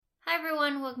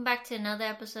everyone, welcome back to another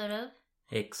episode of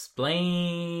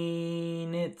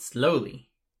Explain It Slowly.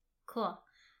 Cool.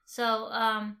 So,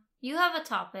 you have a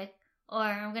topic, or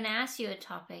I'm going to ask you a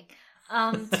topic.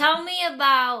 Tell me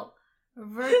about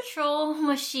virtual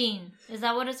machine. Is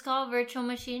that what it's called? Virtual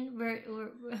machine?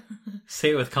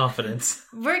 Say it with confidence.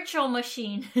 Virtual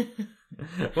machine.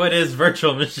 What is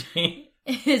virtual machine?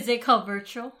 Is it called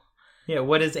virtual? Yeah,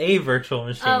 what is a virtual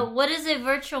machine? Oh, what is a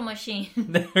virtual machine?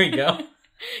 There we go.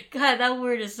 God, that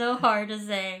word is so hard to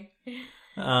say.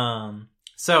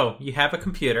 So, you have a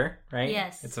computer, right?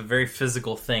 Yes. It's a very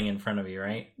physical thing in front of you,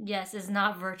 right? Yes, it's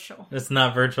not virtual. It's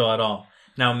not virtual at all.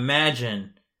 Now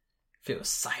imagine if it was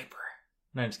cyber.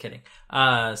 No, I'm just kidding.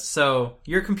 So,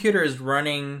 your computer is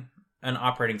running an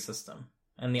operating system.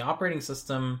 And the operating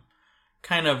system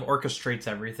kind of orchestrates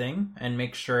everything and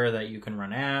makes sure that you can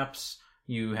run apps,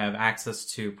 you have access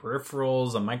to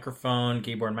peripherals, a microphone,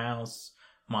 keyboard, mouse,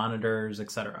 monitors,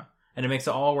 etc. And it makes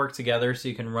it all work together so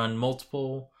you can run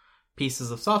multiple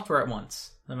pieces of software at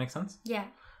once. Does that make sense? Yeah.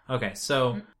 Okay,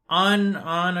 so on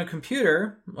a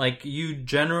computer, like, you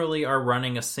generally are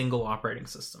running a single operating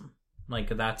system.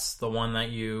 Like, that's the one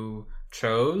that you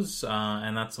chose,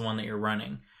 and that's the one that you're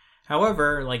running.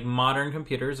 However, like, modern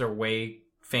computers are way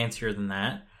fancier than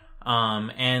that.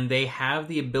 And they have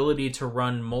the ability to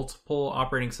run multiple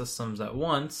operating systems at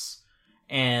once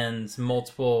and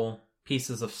multiple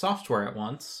pieces of software at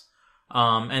once.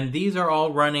 And these are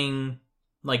all running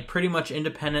like pretty much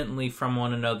independently from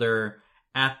one another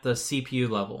at the CPU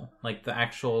level, like the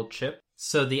actual chip.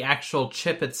 So the actual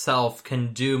chip itself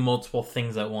can do multiple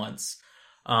things at once.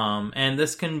 And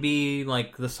this can be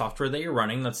like the software that you're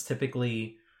running. That's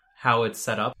typically how it's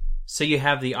set up. So you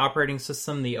have the operating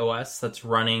system, the OS, that's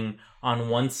running on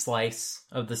one slice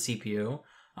of the CPU.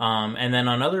 And then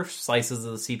on other slices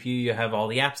of the CPU, you have all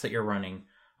the apps that you're running,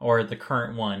 or the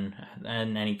current one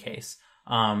in any case.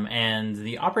 And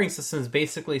the operating system is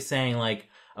basically saying, like,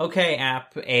 okay,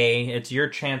 app A, it's your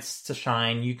chance to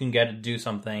shine. You can get to do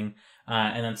something.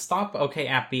 And then stop. Okay,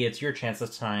 app B, it's your chance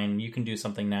to shine. You can do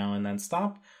something now, and then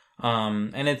stop.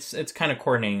 And it's kind of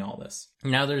coordinating all this.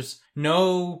 Now, there's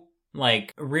no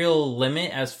like real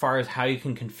limit as far as how you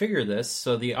can configure this.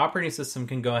 So the operating system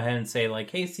can go ahead and say, like,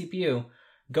 hey, CPU,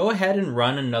 go ahead and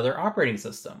run another operating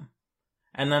system.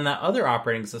 And then that other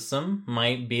operating system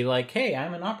might be like, hey,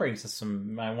 I'm an operating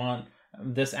system. I want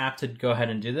this app to go ahead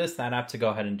and do this, that app to go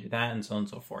ahead and do that, and so on and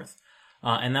so forth.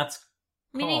 And that's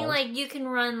meaning, like, you can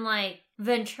run, like,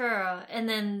 Ventura, and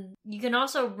then you can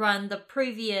also run the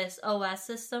previous OS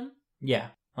system? Yeah,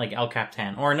 like El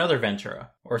Capitan, or another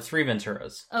Ventura, or 3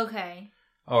 Venturas. Okay.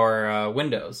 Or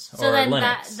Windows, so or then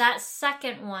Linux. that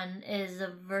second one is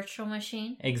a virtual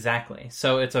machine? Exactly.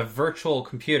 So it's a virtual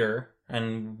computer,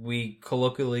 and we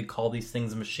colloquially call these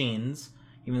things machines,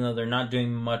 even though they're not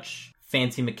doing much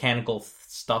fancy mechanical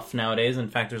stuff nowadays. In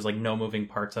fact, there's like no moving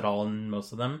parts at all in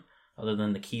most of them, other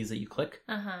than the keys that you click.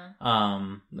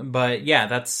 But yeah,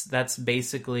 that's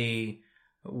basically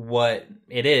what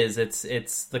it is.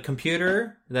 It's the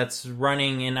computer that's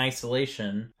running in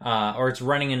isolation, or it's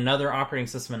running another operating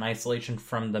system in isolation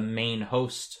from the main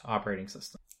host operating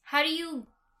system. How do you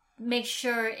make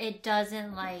sure it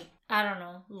doesn't, like, I don't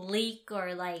know, leak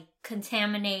or like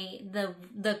contaminate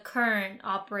the current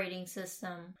operating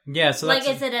system? Yeah, so that's,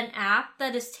 like, is it an app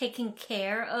that is taking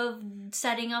care of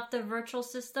setting up the virtual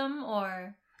system,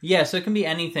 or? Yeah, so it can be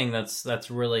anything that's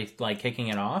really like kicking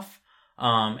it off.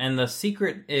 And the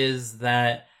secret is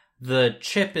that the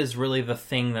chip is really the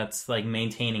thing that's like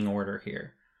maintaining order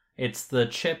here. It's the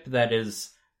chip that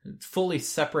is fully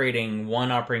separating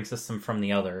one operating system from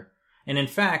the other. And in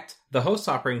fact, the host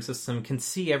operating system can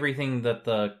see everything that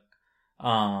the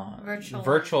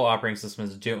virtual operating system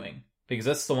is doing, because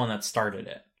that's the one that started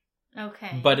it.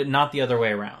 Okay. But not the other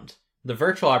way around. The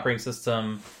virtual operating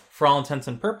system, for all intents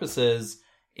and purposes,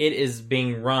 it is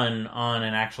being run on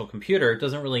an actual computer. It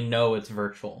doesn't really know it's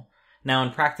virtual. Now, in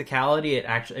practicality,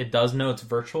 it does know it's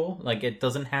virtual. Like, it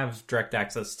doesn't have direct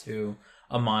access to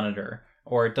a monitor,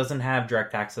 or it doesn't have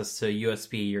direct access to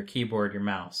USB, your keyboard, your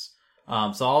mouse.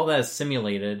 So all that is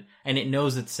simulated, and it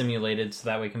knows it's simulated so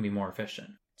that way it can be more efficient.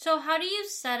 So how do you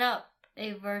set up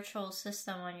a virtual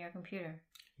system on your computer?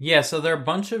 Yeah, so there are a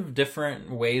bunch of different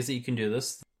ways that you can do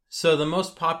this. So the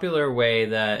most popular way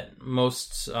that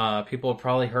most people have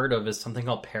probably heard of is something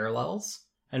called Parallels.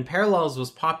 And Parallels was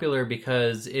popular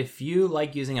because if you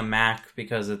like using a Mac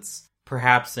because it's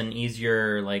perhaps an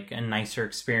easier, like a nicer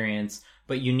experience,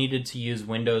 but you needed to use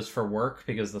Windows for work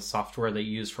because the software that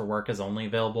you use for work is only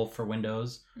available for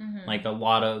Windows. Mm-hmm. Like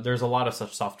there's a lot of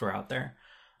such software out there.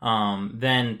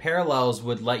 Then Parallels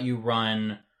would let you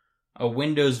run a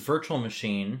Windows virtual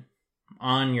machine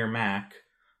on your Mac,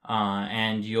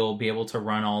 and you'll be able to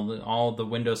run all the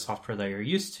Windows software that you're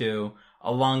used to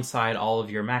alongside all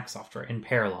of your Mac software in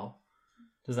parallel.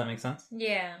 Does that make sense?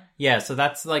 Yeah. Yeah, so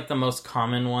that's like the most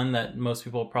common one that most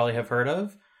people probably have heard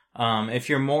of. If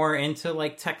you're more into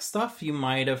like tech stuff, you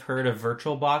might have heard of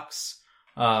VirtualBox,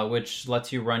 which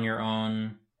lets you run your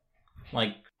own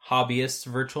like hobbyist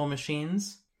virtual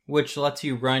machines, which lets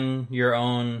you run your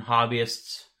own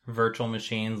hobbyist virtual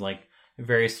machines, like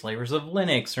various flavors of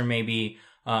Linux, or maybe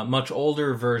much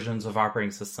older versions of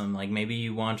operating system. Like maybe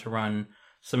you want to run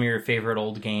some of your favorite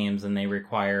old games and they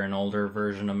require an older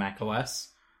version of macOS,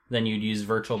 then you'd use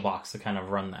VirtualBox to kind of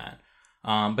run that.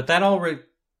 But that all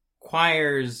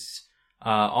requires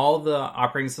all the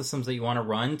operating systems that you want to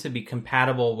run to be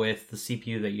compatible with the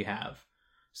CPU that you have.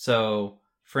 So,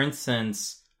 for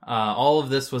instance, all of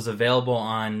this was available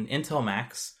on Intel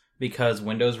Macs because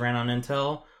Windows ran on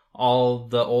Intel. All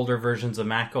the older versions of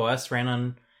macOS ran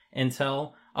on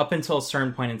Intel up until a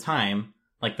certain point in time.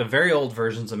 Like the very old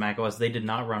versions of macOS, they did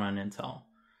not run on Intel.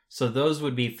 So those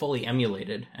would be fully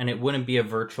emulated, and it wouldn't be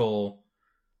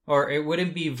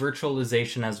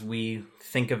virtualization as we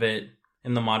think of it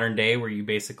in the modern day, where you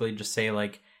basically just say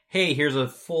like, hey, here's a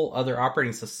full other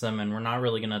operating system and we're not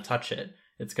really going to touch it.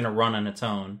 It's going to run on its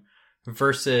own.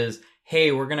 Versus,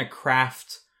 hey, we're going to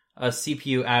craft a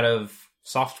CPU out of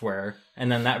software,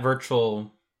 and then that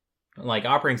virtual like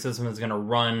operating system is going to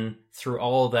run through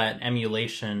all of that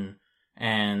emulation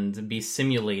and be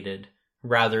simulated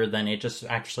rather than it just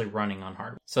actually running on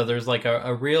hardware. So there's like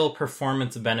a real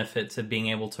performance benefit to being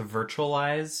able to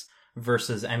virtualize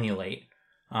versus emulate.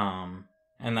 And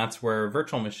that's where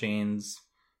virtual machines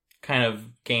kind of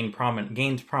gained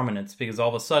prominence, because all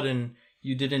of a sudden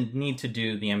you didn't need to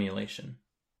do the emulation.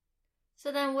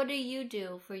 So then what do you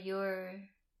do for your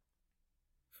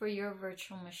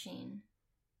virtual machine?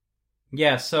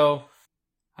 Yeah, so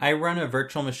I run a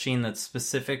virtual machine that's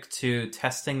specific to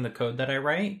testing the code that I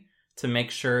write to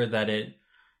make sure that it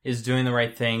is doing the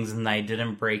right things and I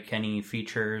didn't break any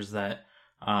features that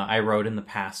I wrote in the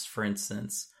past, for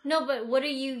instance. No, but what do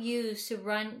you use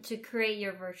to create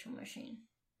your virtual machine?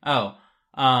 Oh,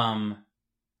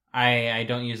 I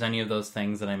don't use any of those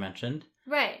things that I mentioned.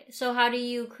 Right. So how do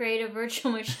you create a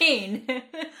virtual machine?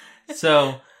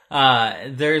 So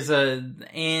there's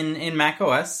in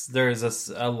macOS there's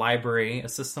a library, a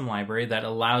system library that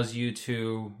allows you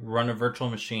to run a virtual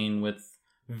machine with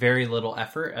very little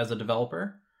effort as a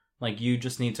developer. Like you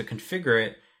just need to configure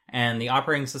it, and the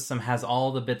operating system has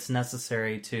all the bits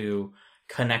necessary to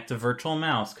connect a virtual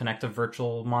mouse, connect a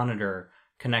virtual monitor,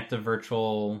 connect a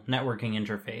virtual networking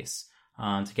interface,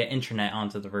 to get internet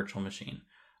onto the virtual machine.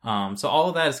 So all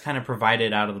of that is kind of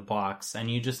provided out of the box,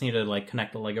 and you just need to like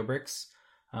connect the Lego bricks.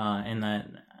 And that,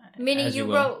 meaning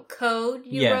you wrote code.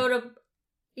 You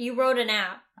wrote an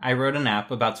app. I wrote an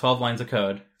app, about 12 lines of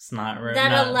code. It's not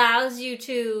that allows you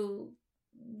to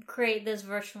create this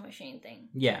virtual machine thing.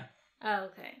 Yeah. Oh,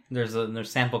 okay.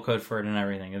 There's sample code for it and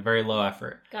everything. It's very low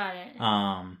effort. Got it.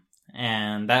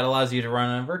 And that allows you to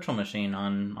run a virtual machine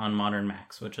on modern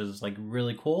Macs, which is like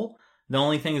really cool. The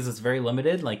only thing is it's very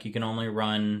limited. Like you can only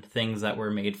run things that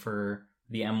were made for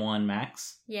the M1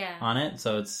 Macs. Yeah. On it,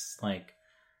 so it's like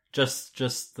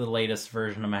just the latest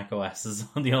version of macOS is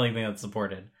the only thing that's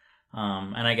supported.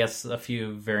 And I guess a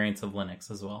few variants of Linux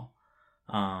as well.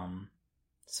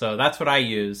 So that's what I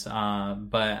use.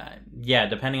 But yeah,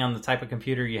 depending on the type of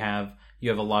computer you have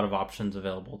a lot of options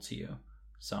available to you.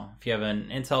 So if you have an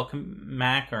Intel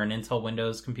Mac or an Intel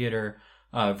Windows computer,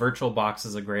 VirtualBox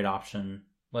is a great option.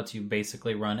 Lets you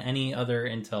basically run any other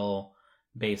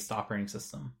Intel-based operating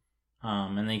system.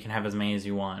 And then you can have as many as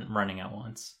you want running at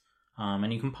once.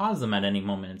 And you can pause them at any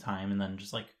moment in time and then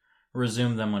just like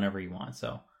resume them whenever you want.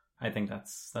 So I think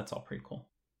that's all pretty cool.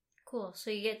 Cool. So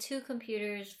you get 2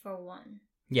 computers for 1.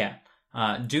 Yeah.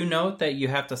 Do note that you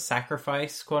have to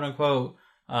sacrifice, quote unquote,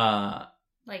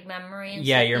 like memory and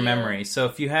yeah, your memory. So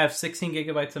if you have 16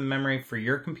 gigabytes of memory for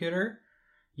your computer,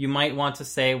 you might want to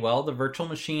say, well, the virtual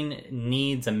machine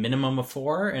needs a minimum of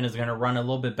 4 and is going to run a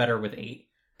little bit better with 8.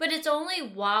 But it's only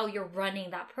while you're running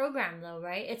that program though,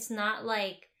 right? It's not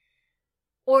like,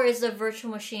 or is the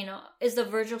virtual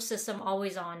system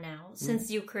always on now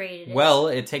since you created it? Well,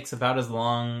 it takes about as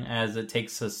long as it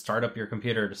takes to start up your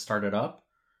computer to start it up.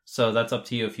 So that's up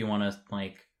to you if you want to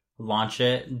like launch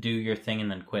it, do your thing, and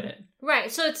then quit it.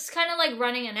 Right. So it's kind of like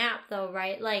running an app though,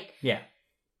 right? Like, yeah,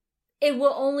 it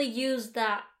will only use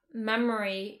that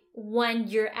memory when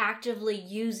you're actively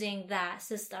using that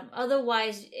system.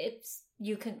 Otherwise,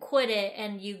 you can quit it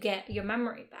and you get your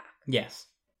memory back. Yes.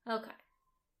 Okay.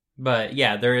 But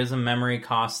yeah, there is a memory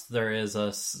cost. There is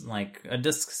a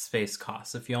disk space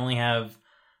cost. If you only have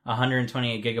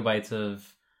 128 gigabytes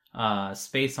of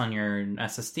space on your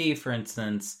SSD, for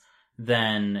instance,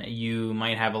 then you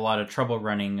might have a lot of trouble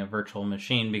running a virtual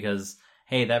machine because,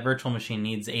 hey, that virtual machine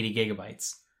needs 80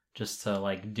 gigabytes just to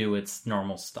like do its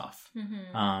normal stuff.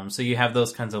 Mm-hmm. So you have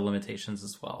those kinds of limitations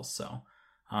as well. So,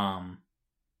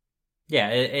 yeah,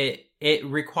 it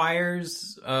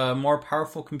requires a more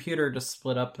powerful computer to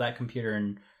split up that computer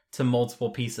into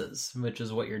multiple pieces, which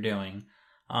is what you're doing.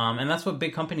 And that's what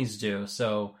big companies do.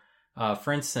 So,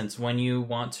 for instance, when you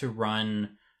want to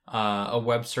run a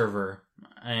web server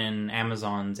in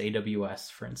Amazon's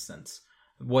AWS, for instance,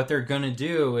 what they're going to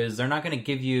do is they're not going to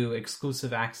give you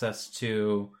exclusive access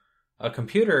to a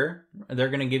computer. They're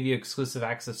going to give you exclusive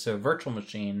access to a virtual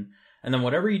machine. And then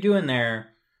whatever you do in there,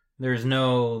 there's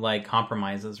no like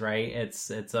compromises, right? It's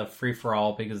a free for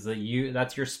all because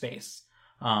that's your space.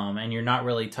 And you're not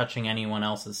really touching anyone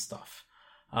else's stuff.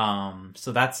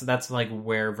 So that's like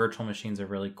where virtual machines are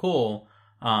really cool.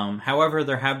 However,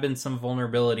 there have been some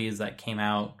vulnerabilities that came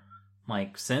out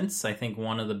like since. I think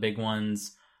one of the big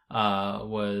ones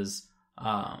was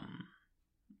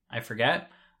I forget.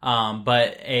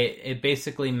 But it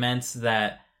basically meant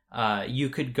that you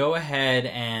could go ahead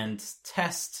and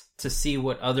test to see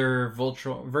what other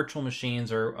virtual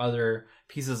machines or other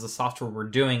pieces of software were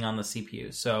doing on the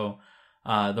CPU. So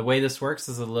the way this works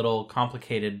is a little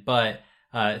complicated, but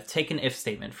take an if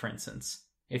statement, for instance.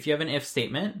 If you have an if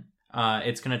statement,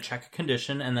 it's going to check a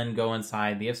condition and then go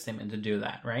inside the if statement to do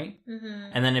that, right?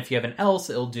 Mm-hmm. And then if you have an else,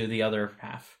 it'll do the other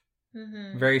half.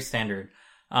 Mm-hmm. Very standard.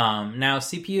 Now,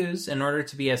 CPUs, in order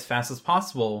to be as fast as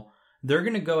possible, they're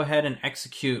going to go ahead and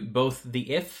execute both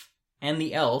the if and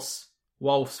the else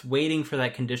while waiting for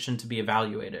that condition to be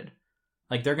evaluated.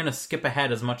 Like, they're going to skip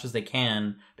ahead as much as they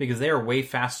can because they are way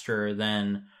faster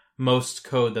than most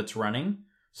code that's running.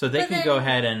 So they can go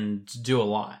ahead and do a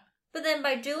lot. But then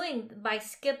by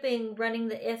skipping running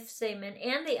the if statement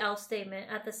and the else statement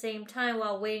at the same time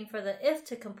while waiting for the if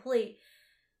to complete,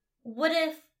 what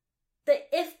if the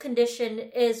if condition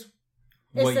is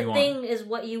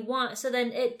what you want? So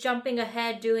then it jumping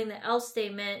ahead doing the else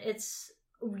statement, it's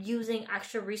using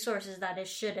extra resources that it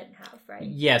shouldn't have, right?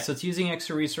 Yeah, so it's using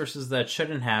extra resources that it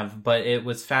shouldn't have, but it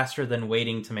was faster than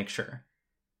waiting to make sure.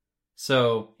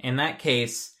 So in that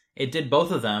case, it did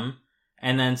both of them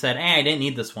and then said, hey, I didn't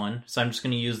need this one, so I'm just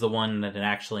going to use the one that it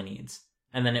actually needs.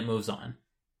 And then it moves on.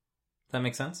 Does that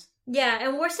make sense? Yeah,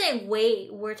 and we're saying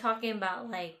wait, we're talking about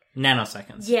like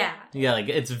nanoseconds. Yeah. Yeah, like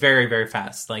it's very, very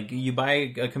fast. Like you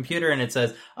buy a computer and it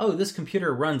says, oh, this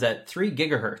computer runs at 3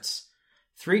 gigahertz.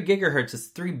 3 gigahertz is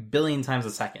 3 billion times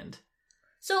a second.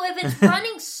 So if it's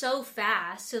running so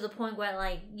fast to the point where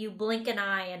like you blink an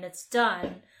eye and it's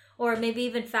done, or maybe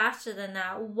even faster than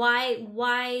that, why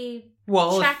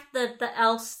check the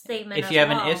else statement? If you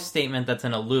have an if statement that's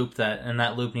in a loop and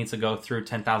that loop needs to go through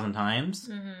 10,000 times,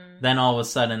 then all of a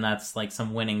sudden that's like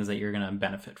some winnings that you're going to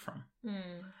benefit from.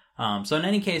 So in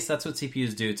any case, that's what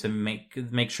CPUs do to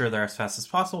make sure they're as fast as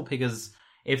possible, because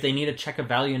if they need to check a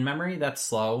value in memory, that's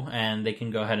slow, and they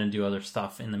can go ahead and do other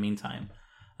stuff in the meantime.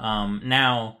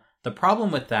 Now, the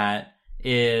problem with that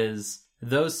is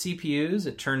those CPUs,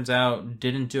 it turns out,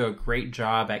 didn't do a great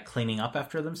job at cleaning up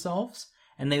after themselves,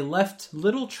 and they left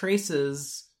little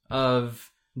traces of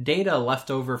data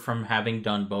left over from having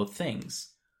done both things.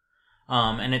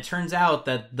 And it turns out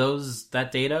that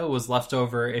that data was left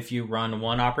over if you run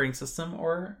one operating system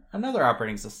or another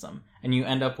operating system, and you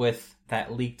end up with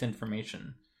that leaked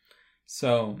information.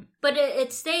 So, but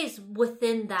it stays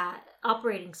within that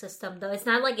operating system, though. It's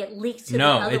not like it leaks to the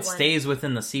other one. No, it stays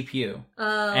within the CPU.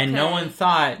 Okay. And no one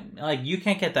thought, like, you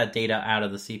can't get that data out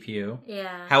of the CPU.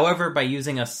 Yeah. However, by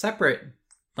using a separate,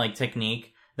 like,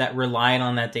 technique that relied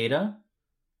on that data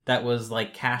that was,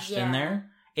 like, cached in there,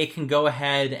 it can go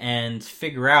ahead and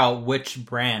figure out which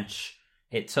branch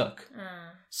it took.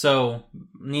 So,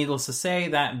 needless to say,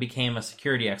 that became a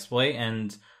security exploit,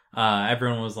 and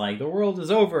everyone was like, the world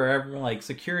is over. Everyone, like,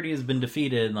 security has been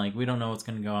defeated. Like, we don't know what's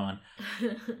going to go on.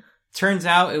 Turns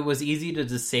out it was easy to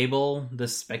disable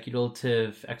this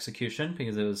speculative execution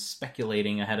because it was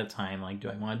speculating ahead of time. Like, do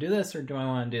I want to do this or do I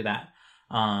want to do that?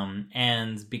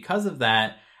 And because of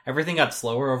that, everything got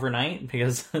slower overnight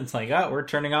because it's like, oh, we're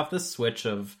turning off this switch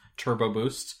of turbo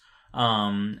boost.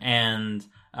 And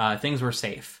things were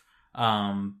safe.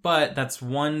 But that's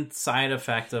one side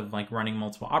effect of like running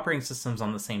multiple operating systems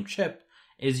on the same chip,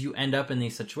 is you end up in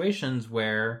these situations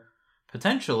where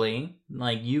potentially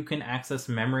like you can access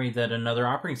memory that another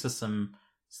operating system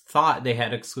thought they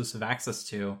had exclusive access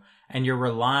to, and you're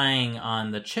relying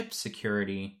on the chip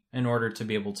security in order to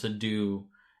be able to do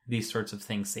these sorts of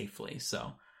things safely.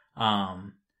 So,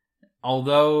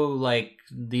 although like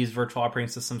these virtual operating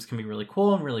systems can be really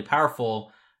cool and really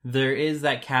powerful, there is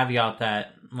that caveat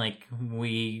that like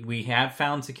we have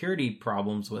found security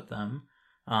problems with them,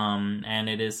 and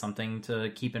it is something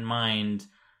to keep in mind,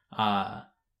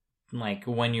 like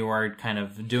when you are kind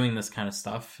of doing this kind of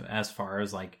stuff, as far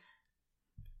as like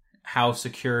how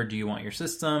secure do you want your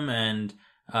system, and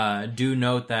do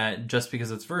note that just because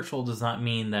it's virtual does not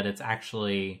mean that it's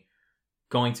actually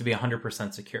going to be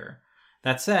 100% secure.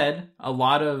 That said, a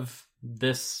lot of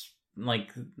this,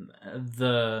 like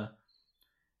the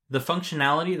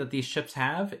functionality that these chips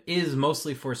have is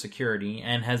mostly for security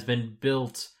and has been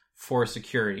built for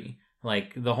security.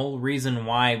 Like the whole reason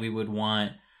why we would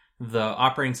want the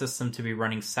operating system to be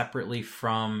running separately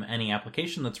from any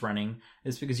application that's running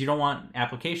is because you don't want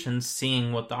applications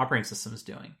seeing what the operating system is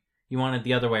doing. You want it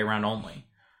the other way around only.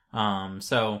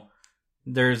 So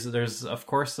there's of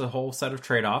course a whole set of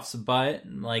trade-offs, but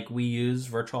like we use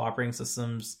virtual operating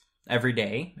systems every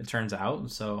day, it turns out.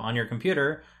 So on your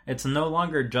computer, it's no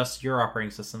longer just your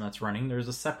operating system that's running. There's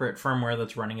a separate firmware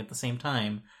that's running at the same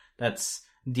time that's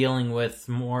dealing with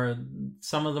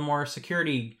some of the more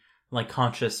security like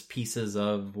conscious pieces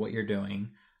of what you're doing.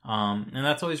 And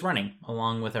that's always running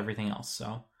along with everything else.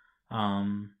 So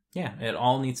yeah, it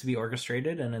all needs to be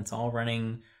orchestrated and it's all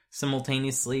running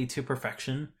simultaneously to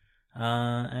perfection.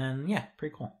 And yeah,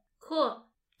 pretty cool. Cool.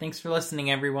 Thanks for listening,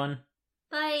 everyone.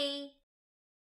 Bye.